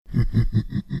Hey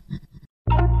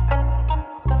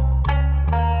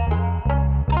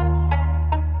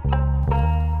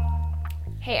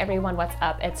everyone, what's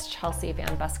up? It's Chelsea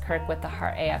Van Buskirk with the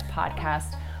Heart AF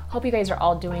podcast. Hope you guys are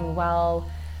all doing well.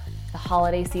 The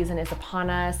holiday season is upon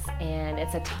us, and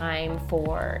it's a time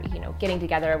for, getting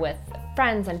together with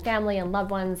friends and family and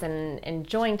loved ones and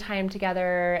enjoying time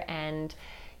together. And,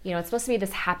 it's supposed to be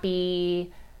this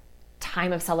happy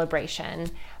time of celebration,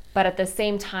 but at the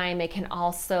same time, it can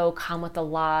also come with a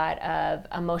lot of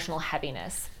emotional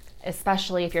heaviness,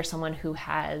 especially if you're someone who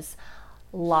has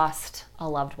lost a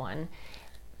loved one.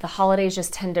 The holidays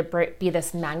just tend to be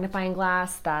this magnifying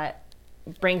glass that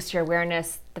brings to your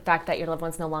awareness the fact that your loved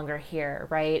one's no longer here,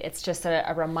 right? It's just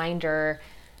a reminder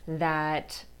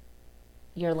that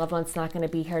your loved one's not going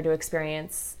to be here to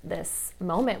experience this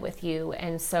moment with you.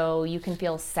 And so you can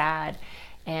feel sad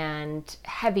and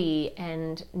heavy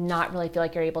and not really feel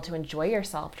like you're able to enjoy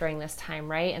yourself during this time,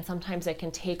 right? And sometimes it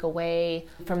can take away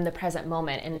from the present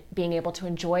moment and being able to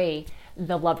enjoy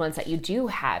the loved ones that you do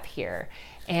have here.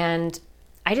 And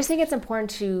I just think it's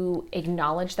important to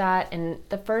acknowledge that. And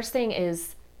the first thing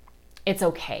is, it's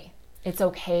okay. It's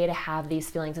okay to have these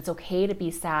feelings. It's okay to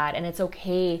be sad, and it's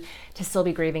okay to still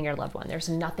be grieving your loved one. There's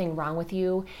nothing wrong with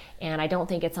you. And I don't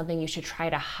think it's something you should try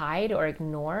to hide or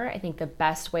ignore. I think the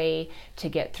best way to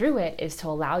get through it is to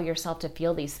allow yourself to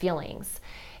feel these feelings.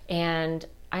 And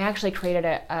I actually created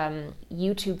a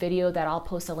YouTube video that I'll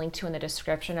post a link to in the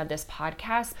description of this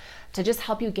podcast to just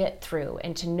help you get through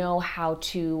and to know how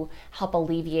to help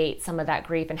alleviate some of that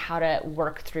grief and how to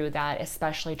work through that,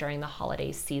 especially during the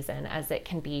holiday season, as it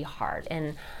can be hard,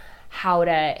 and how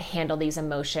to handle these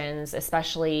emotions,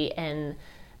 especially in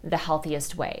the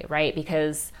healthiest way, right?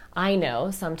 Because I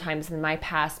know sometimes in my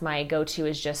past, my go-to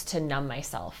is just to numb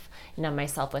myself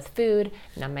with food,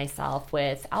 numb myself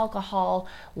with alcohol,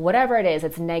 whatever it is,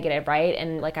 it's negative, right?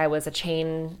 And like I was a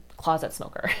chain closet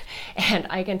smoker, and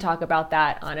I can talk about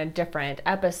that on a different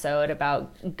episode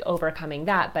about overcoming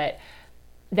that. But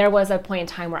there was a point in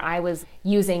time where I was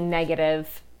using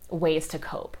negative ways to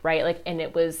cope, right? And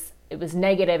it was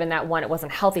negative in that, one, it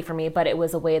wasn't healthy for me, but it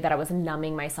was a way that I was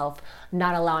numbing myself,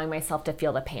 not allowing myself to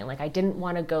feel the pain. Like I didn't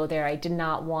want to go there. I did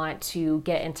not want to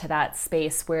get into that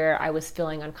space where I was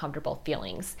feeling uncomfortable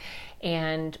feelings.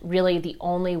 And really the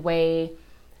only way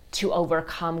to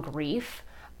overcome grief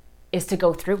is to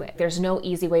go through it. There's no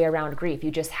easy way around grief.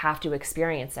 You just have to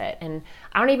experience it. And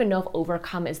I don't even know if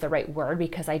overcome is the right word,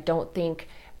 because I don't think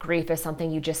grief is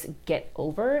something you just get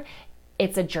over.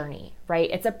 It's a journey,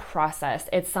 right? It's a process.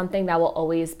 It's something that will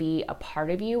always be a part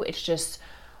of you. It's just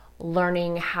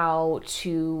learning how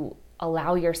to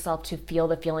allow yourself to feel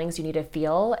the feelings you need to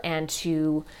feel and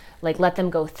to let them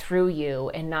go through you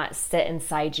and not sit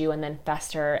inside you and then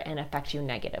fester and affect you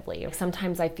negatively.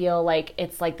 Sometimes I feel like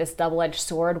it's like this double-edged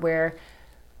sword where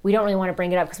we don't really want to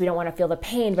bring it up because we don't want to feel the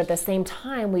pain, but at the same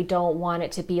time, we don't want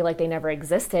it to be like they never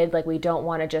existed. Like we don't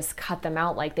want to just cut them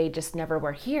out like they just never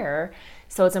were here.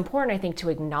 So it's important, I think, to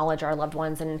acknowledge our loved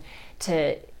ones and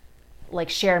to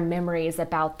share memories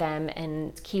about them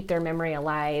and keep their memory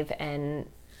alive and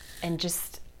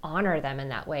just honor them in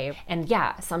that way. And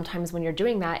yeah, sometimes when you're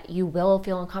doing that, you will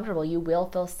feel uncomfortable, you will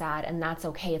feel sad, and that's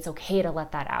okay. It's okay to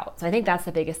let that out. So I think that's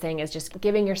the biggest thing, is just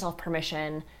giving yourself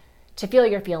permission to feel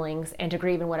your feelings and to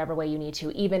grieve in whatever way you need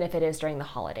to, even if it is during the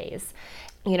holidays.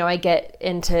 I get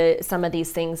into some of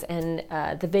these things in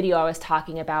the video I was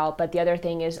talking about, but the other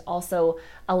thing is also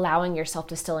allowing yourself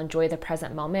to still enjoy the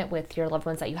present moment with your loved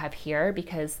ones that you have here,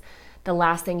 because the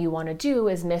last thing you want to do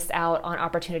is miss out on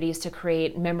opportunities to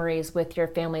create memories with your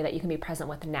family that you can be present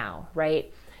with now,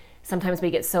 right? Sometimes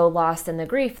we get so lost in the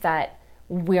grief that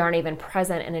we aren't even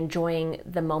present and enjoying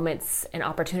the moments and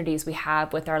opportunities we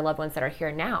have with our loved ones that are here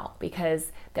now,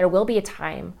 because there will be a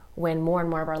time when more and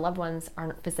more of our loved ones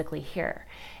aren't physically here.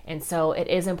 And so it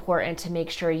is important to make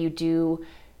sure you do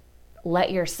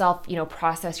let yourself,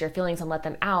 process your feelings and let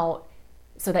them out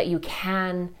so that you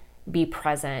can be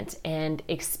present and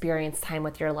experience time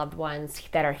with your loved ones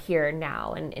that are here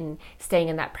now, and staying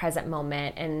in that present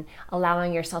moment and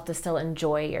allowing yourself to still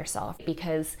enjoy yourself,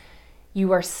 because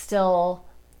you are still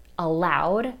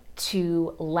allowed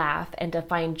to laugh and to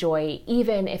find joy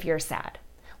even if you're sad.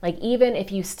 Even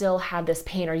if you still have this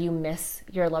pain or you miss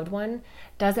your loved one,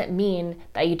 doesn't mean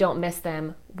that you don't miss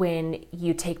them when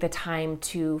you take the time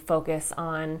to focus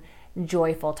on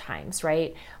joyful times,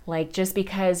 right? Just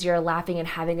because you're laughing and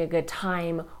having a good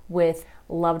time with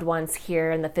loved ones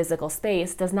here in the physical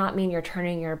space does not mean you're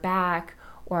turning your back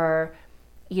or,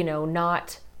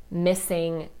 not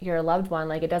missing your loved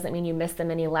one. It doesn't mean you miss them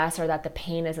any less or that the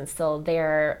pain isn't still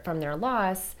there from their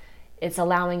loss. it's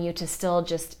allowing you to still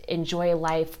just enjoy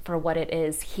life for what it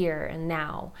is here and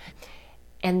now.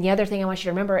 And the other thing I want you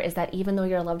to remember is that even though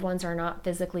your loved ones are not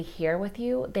physically here with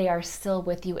you, they are still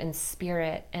with you in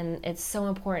spirit. And it's so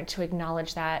important to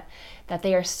acknowledge that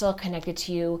they are still connected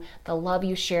to you. The love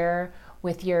you share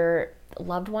with your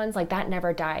loved ones, like that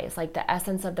never dies. Like the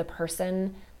essence of the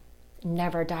person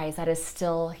never dies. That is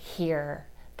still here.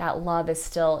 That love is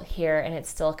still here, and it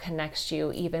still connects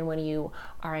you even when you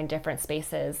are in different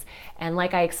spaces. And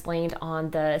like I explained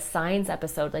on the signs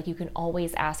episode, like you can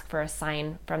always ask for a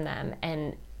sign from them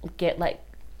and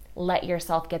let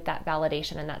yourself get that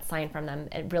validation and that sign from them.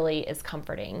 It really is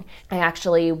comforting. I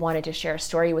actually wanted to share a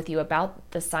story with you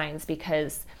about the signs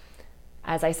because,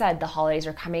 as I said, the holidays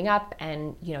are coming up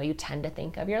and you tend to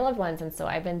think of your loved ones. And so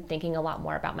I've been thinking a lot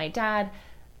more about my dad.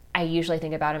 I usually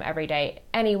think about him every day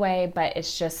anyway, but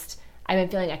it's just, I've been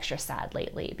feeling extra sad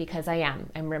lately because I'm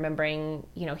remembering,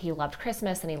 he loved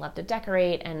Christmas and he loved to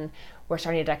decorate, and we're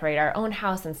starting to decorate our own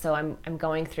house. And so I'm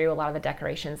going through a lot of the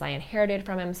decorations I inherited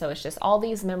from him. So it's just all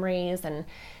these memories, and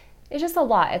it's just a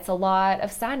lot. It's a lot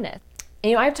of sadness.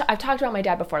 And, I've talked about my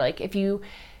dad before. Like if you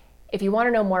want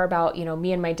to know more about,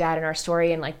 me and my dad and our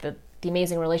story and like the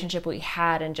amazing relationship we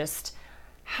had and just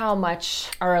how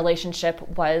much our relationship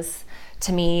was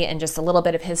to me and just a little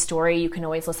bit of his story, you can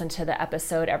always listen to the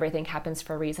episode Everything Happens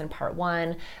for a Reason Part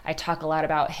 1. I talk a lot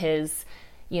about his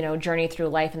journey through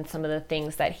life and some of the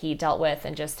things that he dealt with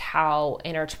and just how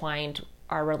intertwined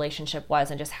our relationship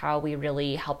was and just how we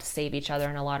really helped save each other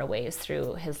in a lot of ways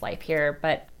through his life here.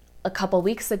 But a couple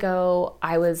weeks ago,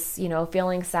 I was,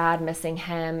 feeling sad, missing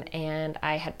him, and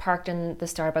I had parked in the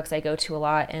Starbucks I go to a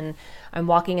lot, and I'm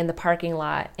walking in the parking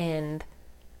lot, and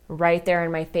right there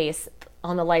in my face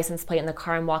on the license plate in the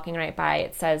car I'm walking right by,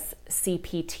 it says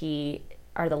CPT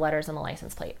are the letters on the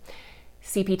license plate.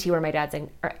 CPT were my dad's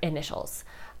initials,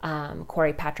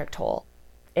 Corey Patrick Toll.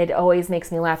 It always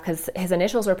makes me laugh because his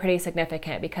initials were pretty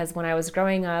significant because when I was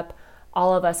growing up,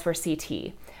 all of us were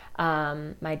CT.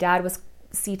 My dad was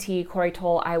CT, Corey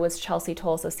Toll. I was Chelsea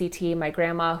Toll, so CT. My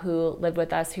grandma who lived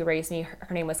with us, who raised me,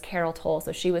 her name was Carol Toll,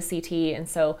 so she was CT. And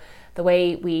so the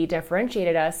way we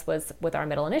differentiated us was with our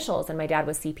middle initials, and my dad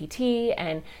was CPT,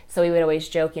 and so we would always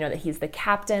joke, that he's the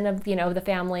captain of, the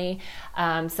family.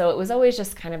 So it was always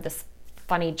just kind of this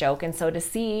funny joke. And so to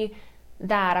see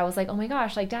that, I was like, oh my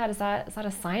gosh, like, Dad, is that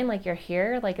a sign? Like, you're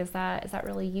here? Like, is that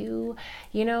really you?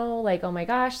 Like, oh my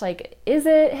gosh, like, is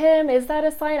it him? Is that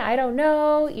a sign? I don't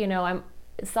know. I'm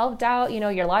self-doubt,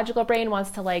 your logical brain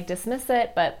wants to like dismiss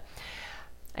it, but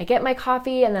I get my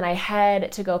coffee and then I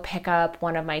head to go pick up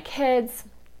one of my kids,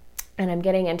 and I'm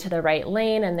getting into the right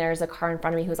lane, and there's a car in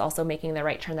front of me who's also making the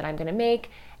right turn that I'm going to make.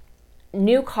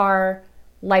 New car,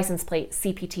 license plate,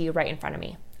 CPT right in front of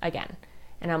me again.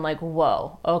 And I'm like,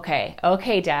 whoa, okay,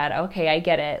 Dad, okay, I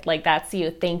get it. Like, that's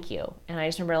you, thank you. And I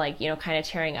just remember like, kind of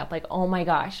tearing up, like, oh my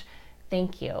gosh,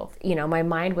 thank you. My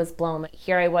mind was blown.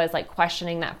 Here I was like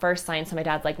questioning that first sign. So my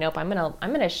dad's like, nope, I'm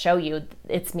gonna show you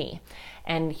it's me.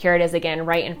 And here it is again,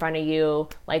 right in front of you.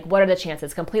 Like, what are the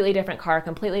chances? Completely different car,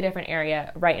 completely different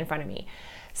area, right in front of me.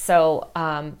 So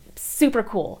super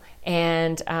cool.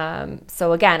 And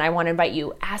so again, I want to invite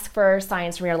you, ask for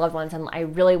signs from your loved ones. And I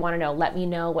really want to know, let me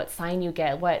know what sign you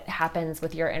get, what happens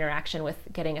with your interaction with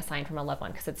getting a sign from a loved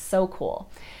one, because it's so cool.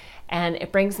 And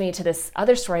it brings me to this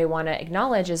other story I want to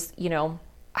acknowledge is,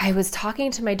 I was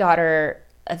talking to my daughter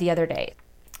the other day.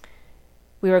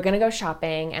 We were going to go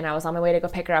shopping, and I was on my way to go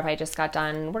pick her up. I just got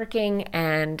done working,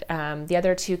 and the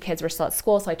other two kids were still at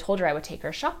school, so I told her I would take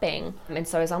her shopping. And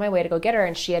so I was on my way to go get her,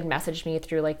 and she had messaged me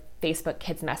through like Facebook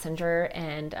Kids Messenger,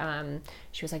 and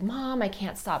she was like, Mom, I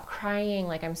can't stop crying.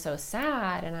 Like, I'm so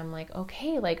sad. And I'm like,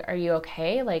 okay, like, are you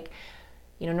okay? Like,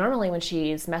 normally when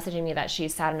she's messaging me that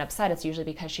she's sad and upset, it's usually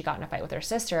because she got in a fight with her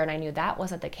sister. And I knew that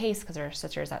wasn't the case because her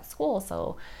sister's at school.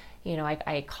 So,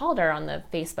 I called her on the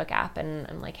Facebook app, and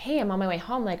I'm like, hey, I'm on my way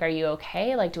home. Like, are you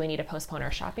okay? Like, do we need to postpone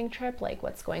our shopping trip? Like,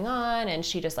 what's going on? And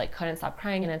she just like couldn't stop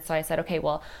crying. And so I said, okay,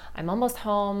 well, I'm almost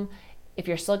home. If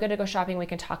you're still good to go shopping, we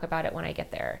can talk about it when I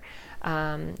get there.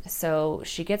 So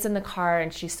she gets in the car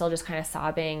and she's still just kind of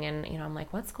sobbing. And, I'm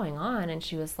like, what's going on? And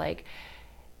she was like,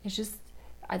 it's just,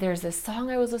 there's this song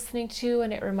I was listening to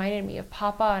and it reminded me of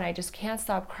Papa, and I just can't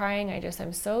stop crying.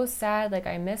 I'm so sad. Like,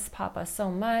 I miss Papa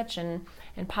so much, and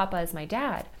Papa is my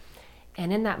dad.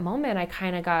 And in that moment, I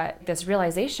kind of got this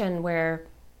realization where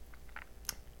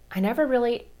I never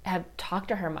really have talked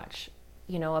to her much,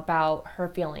 about her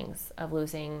feelings of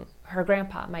losing her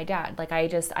grandpa, my dad. Like,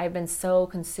 I've been so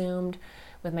consumed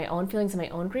with my own feelings and my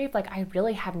own grief. Like, I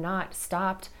really have not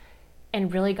stopped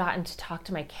and really gotten to talk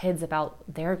to my kids about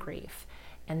their grief.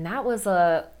 And that was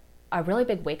a a really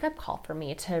big wake-up call for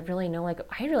me to really know, like,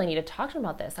 I really need to talk to him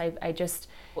about this.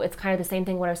 It's kind of the same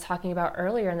thing what I was talking about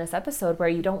earlier in this episode, where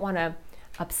you don't want to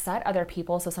upset other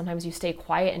people, so sometimes you stay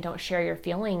quiet and don't share your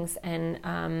feelings. And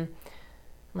I'm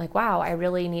like, wow, I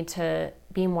really need to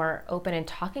be more open and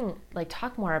talk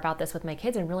more about this with my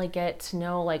kids and really get to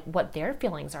know like what their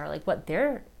feelings are, like what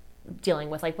they're dealing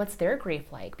with, like what's their grief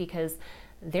like, because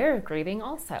they're grieving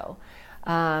also.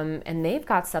 And they've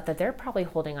got stuff that they're probably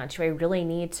holding on to. I really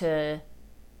need to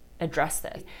address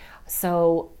this.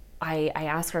 So I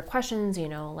ask her questions,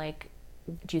 like,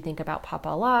 do you think about Papa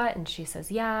a lot? And she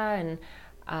says, yeah. And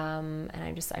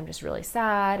I'm just really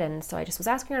sad. And so I just was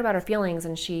asking her about her feelings,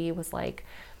 and she was like,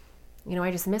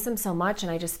 I just miss him so much.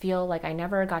 And I just feel like I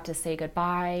never got to say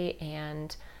goodbye.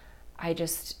 And I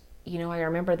just, I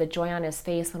remember the joy on his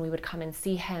face when we would come and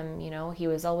see him. He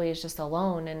was always just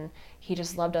alone, and he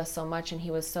just loved us so much, and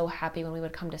he was so happy when we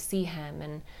would come to see him.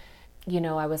 And,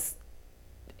 I was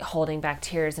holding back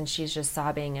tears, and she's just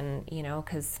sobbing. And,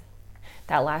 because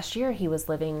that last year he was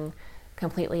living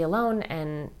completely alone,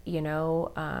 and,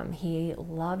 he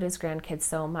loved his grandkids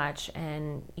so much.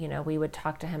 And, we would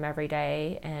talk to him every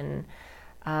day. And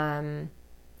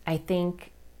I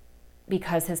think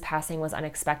because his passing was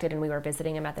unexpected and we were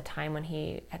visiting him at the time when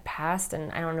he had passed, and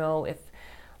I don't know if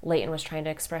Leighton was trying to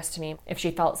express to me if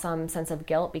she felt some sense of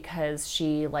guilt because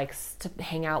she likes to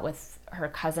hang out with her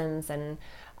cousins and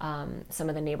some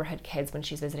of the neighborhood kids when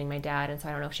she's visiting my dad. And so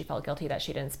I don't know if she felt guilty that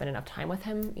she didn't spend enough time with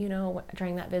him,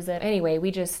 during that visit. Anyway,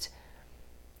 we just,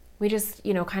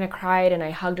 kind of cried, and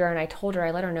I hugged her and I told her,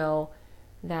 I let her know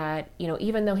that,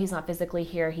 even though he's not physically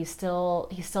here, he's still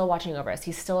watching over us.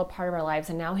 He's still a part of our lives.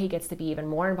 And now he gets to be even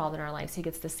more involved in our lives. He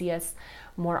gets to see us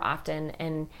more often.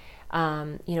 And,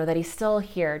 that he's still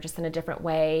here, just in a different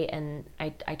way. And I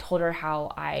told her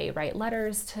how I write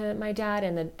letters to my dad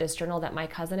in this journal that my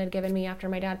cousin had given me after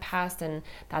my dad passed. And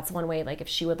that's one way, like, if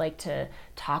she would like to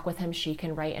talk with him, she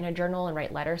can write in a journal and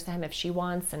write letters to him if she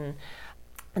wants. And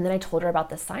then I told her about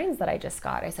the signs that I just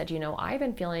got. I said, I've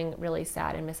been feeling really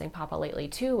sad and missing Papa lately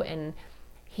too. And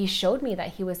he showed me that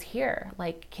he was here.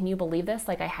 Like, can you believe this?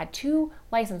 Like, I had 2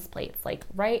 license plates, like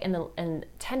right in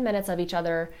 10 minutes of each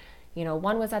other.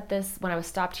 One was at this, when I was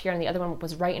stopped here, and the other one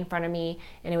was right in front of me,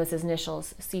 and it was his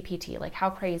initials, CPT. Like, how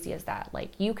crazy is that?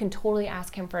 Like, you can totally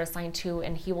ask him for a sign too,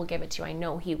 and he will give it to you. I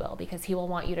know he will, because he will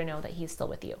want you to know that he's still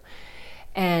with you.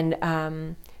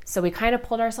 And so we kind of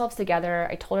pulled ourselves together.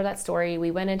 I told her that story.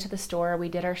 We went into the store, we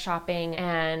did our shopping,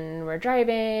 and we're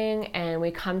driving, and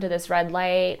we come to this red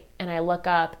light, and I look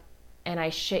up, and I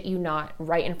shit you not,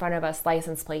 right in front of us,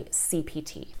 license plate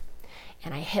CPT.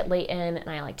 And I hit Leighton, and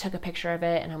I took a picture of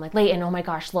it, and I'm like, Leighton, oh my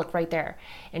gosh, look right there.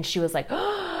 And she was like,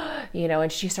 oh,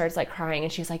 and she starts crying,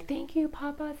 and she's like, thank you,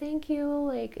 Papa, thank you.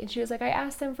 And she was like, I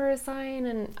asked him for a sign.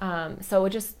 And so it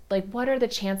just what are the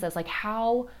chances?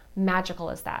 How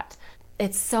magical is that?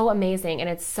 It's so amazing, and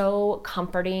it's so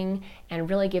comforting, and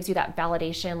really gives you that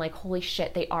validation, holy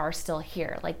shit, they are still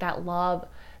here. That love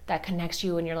that connects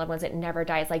you and your loved ones, it never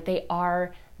dies. They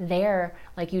are there.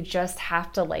 You just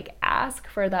have to ask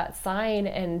for that sign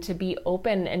and to be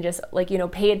open and just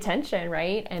pay attention,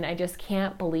 right? And I just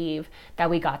can't believe that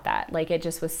we got that. It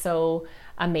just was so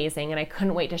amazing, and I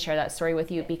couldn't wait to share that story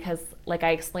with you, because I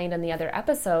explained in the other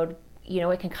episode,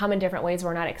 it can come in different ways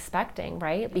we're not expecting,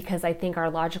 right? Because I think our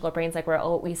logical brains, we're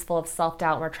always full of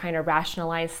self-doubt, and we're trying to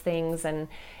rationalize things.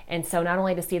 And so not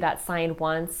only to see that sign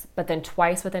once, but then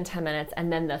twice within 10 minutes,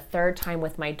 and then the third time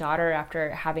with my daughter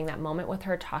after having that moment with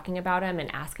her, talking about him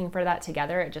and asking for that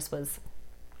together, it just was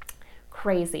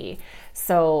crazy.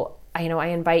 So I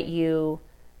invite you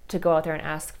to go out there and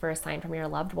ask for a sign from your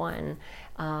loved one,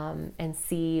 and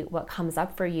see what comes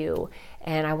up for you.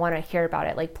 And I want to hear about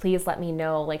it. Please let me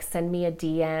know. Send me a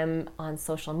DM on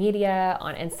social media,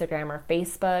 on Instagram or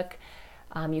Facebook.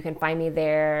 You can find me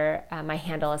there. My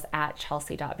handle is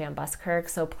 @chelsea.vanbuskirk.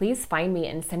 So please find me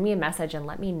and send me a message and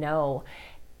let me know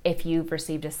if you've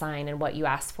received a sign and what you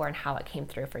asked for and how it came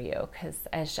through for you,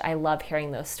 because I love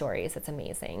hearing those stories. It's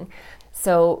amazing.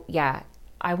 So yeah,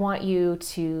 I want you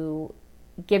to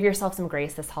give yourself some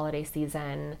grace this holiday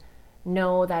season.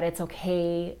 Know that it's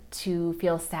okay to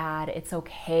feel sad. It's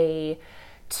okay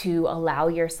to allow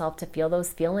yourself to feel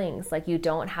those feelings. You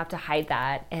don't have to hide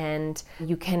that, and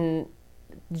you can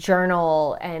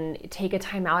journal and take a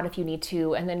time out if you need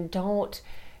to. And then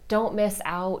don't miss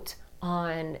out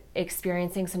on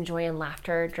experiencing some joy and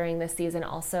laughter during this season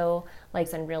also,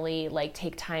 and really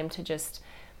take time to just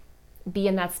be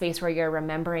in that space where you're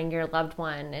remembering your loved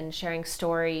one and sharing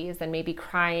stories and maybe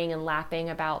crying and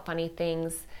laughing about funny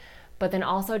things. but then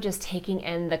also just taking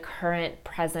in the current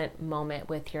present moment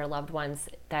with your loved ones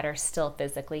that are still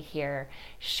physically here.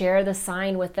 Share the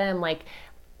sign with them. Like,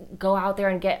 go out there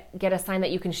and get a sign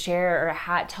that you can share,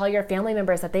 or tell your family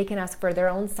members that they can ask for their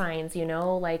own signs,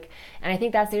 like, and I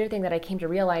think that's the other thing that I came to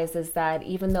realize is that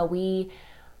even though we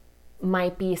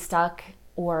might be stuck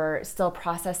or still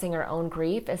processing our own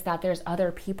grief, is that there's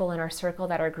other people in our circle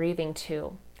that are grieving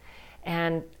too.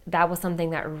 And that was something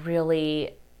that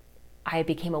really I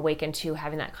became awakened to,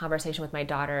 having that conversation with my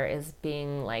daughter, is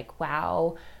being like,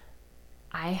 wow,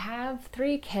 I have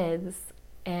 3 kids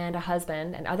and a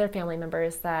husband and other family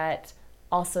members that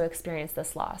also experienced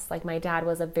this loss. Like, my dad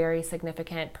was a very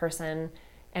significant person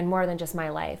and more than just my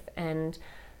life. And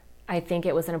I think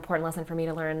it was an important lesson for me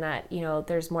to learn that,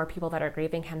 there's more people that are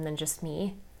grieving him than just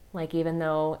me. Like, even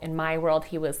though in my world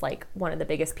he was like one of the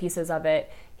biggest pieces of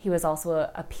it, he was also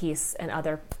a piece in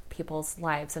other people's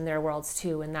lives and their worlds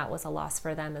too. And that was a loss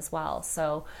for them as well.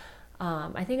 So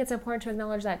I think it's important to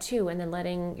acknowledge that too. And then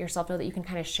letting yourself know that you can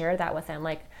kind of share that with them.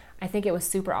 Like, I think it was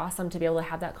super awesome to be able to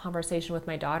have that conversation with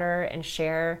my daughter and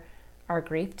share our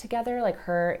grief together. Like,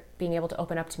 her being able to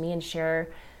open up to me and share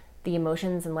the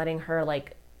emotions and letting her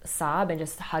like sob and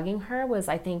just hugging her was,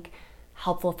 I think,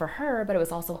 helpful for her, but it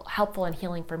was also helpful and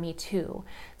healing for me too.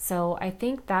 So I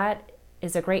think that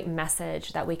is a great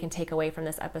message that we can take away from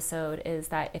this episode, is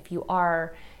that if you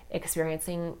are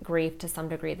experiencing grief to some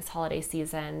degree this holiday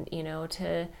season,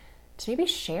 to maybe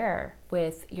share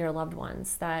with your loved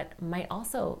ones that might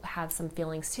also have some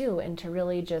feelings too, and to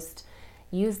really just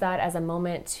use that as a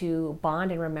moment to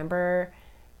bond and remember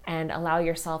and allow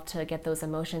yourself to get those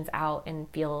emotions out and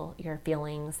feel your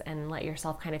feelings and let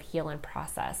yourself kind of heal and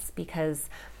process. Because,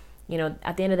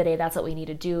 at the end of the day, that's what we need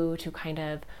to do to kind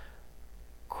of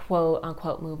quote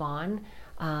unquote move on.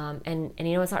 And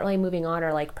it's not really moving on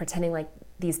or like pretending like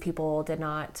these people did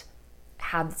not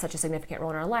have such a significant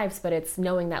role in our lives, but it's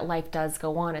knowing that life does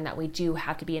go on and that we do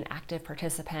have to be an active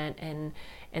participant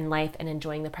in life and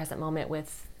enjoying the present moment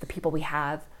with the people we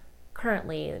have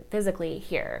currently physically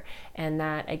here. And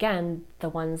that, again, the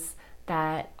ones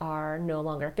that are no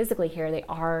longer physically here, they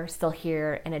are still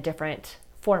here in a different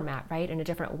format, right? In a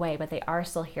different way, but they are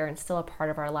still here and still a part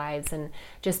of our lives. And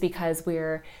just because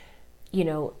we're,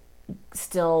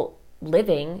 still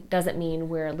living doesn't mean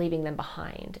we're leaving them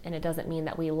behind. And it doesn't mean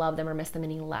that we love them or miss them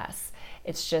any less.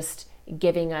 It's just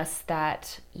giving us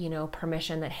that,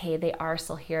 permission that, hey, they are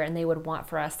still here and they would want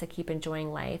for us to keep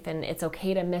enjoying life. And it's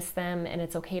okay to miss them and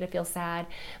it's okay to feel sad,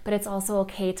 but it's also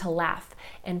okay to laugh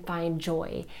and find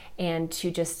joy and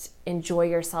to just enjoy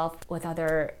yourself with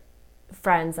other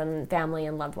friends and family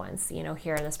and loved ones,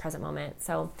 here in this present moment.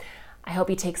 So I hope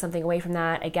you take something away from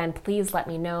that. Again, please let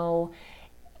me know.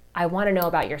 I want to know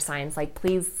about your signs. Like,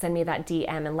 please send me that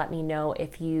DM and let me know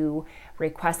if you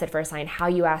requested for a sign, how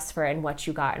you asked for it, and what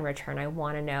you got in return. I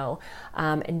want to know.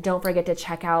 And don't forget to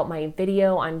check out my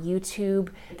video on YouTube.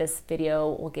 This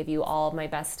video will give you all of my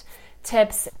best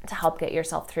tips to help get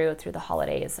yourself through the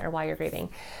holidays or while you're grieving.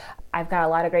 I've got a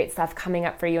lot of great stuff coming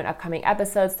up for you in upcoming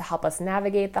episodes to help us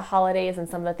navigate the holidays and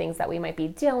some of the things that we might be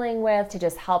dealing with, to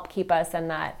just help keep us in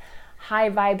that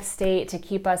high vibe state, to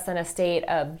keep us in a state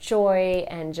of joy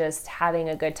and just having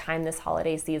a good time this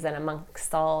holiday season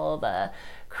amongst all the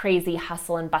crazy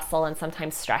hustle and bustle and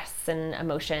sometimes stress and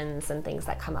emotions and things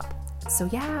that come up. So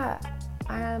yeah,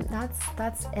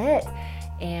 that's it.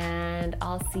 And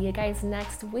I'll see you guys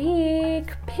next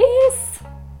week. Peace.